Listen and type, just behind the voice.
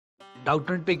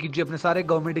डाउटनट पे कीजिए अपने सारे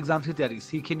गवर्नमेंट एग्जाम्स की तैयारी,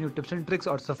 सीखिए न्यू टिप्स एंड ट्रिक्स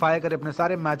और सफाया करें अपने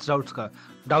सारे मैथ्स डाउट्स का।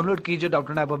 डाउनलोड कीजिए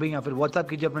डाउटनट ऐप अभी या फिर व्हाट्सएप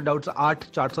कीजिए अपने डाउट्स 8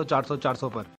 400 400 400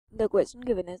 पर। The question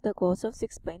given is the cost of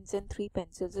 6 pens and 3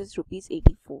 pencils is rupees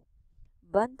 84.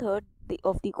 One third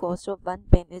of the cost of one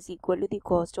pen is equal to the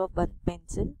cost of one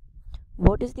pencil.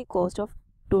 What is the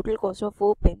total cost of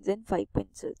 4 pens and 5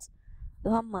 pencils? तो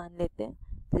हम मान लेते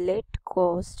हैं let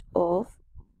cost of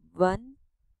one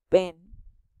pen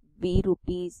be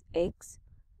rupees x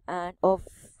and of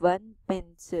one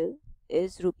pencil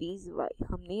is rupees y.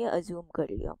 हमने ये assume कर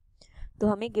लिया। तो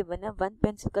हमें गिवन है वन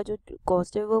पेंसिल का जो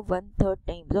कॉस्ट है वो 1/3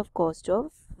 times of cost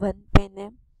of one pen है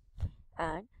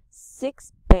एंड 6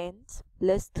 पेन्स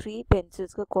प्लस 3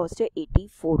 पेंसिल्स का कॉस्ट है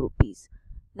 84 rupees.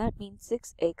 That means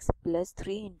 6x plus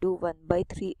 3 into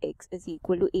 1/3x is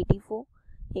equal to 84।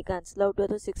 ये कैंसिल आउट हुआ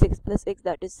तो 6x plus x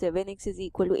that is 7x is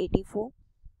equal to 84।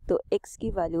 तो x की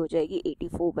value हो जाएगी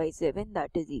 84/7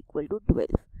 दैट इज इक्वल टू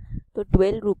 12। तो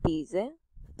 12 रुपीज है,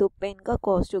 तो पेन का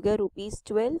कॉस्ट हो गया रुपीज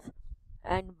 12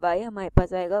 एंड y हमारे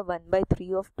पास आएगा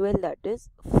 1/3 ऑफ 12 दैट इज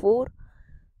 4।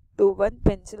 तो वन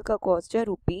पेंसिल का कॉस्ट है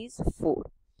रुपीज 4।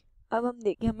 अब हम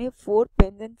देखें हमें 4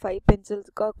 पेन एंड 5 पेंसिल्स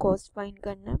का कॉस्ट फाइंड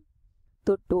करना है।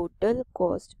 तो टोटल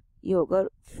कॉस्ट ये होगा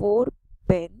 4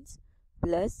 pens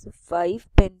plus 5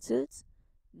 pencils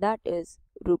that is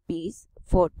rupees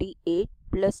 48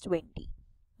 plus 20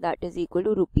 that is equal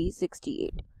to rupees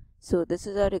 68। So this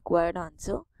is our required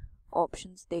answer.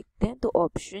 Options देखते हैं तो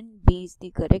option B is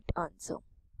the correct answer.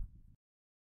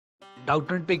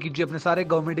 Doubtnut पे कीजिए अपने सारे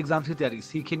गवर्नमेंट एग्जाम्स की तैयारी,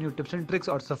 सीखिए न्यू टिप्स एंड ट्रिक्स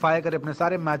और सफाया करें अपने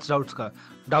सारे मैथ्स डाउट्स का।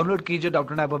 डाउनलोड कीजिए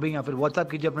डाउटनट ऐप अभी या फिर व्हाट्सएप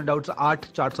कीजिए अपने डाउट्स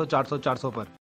 8 400 400 400 पर।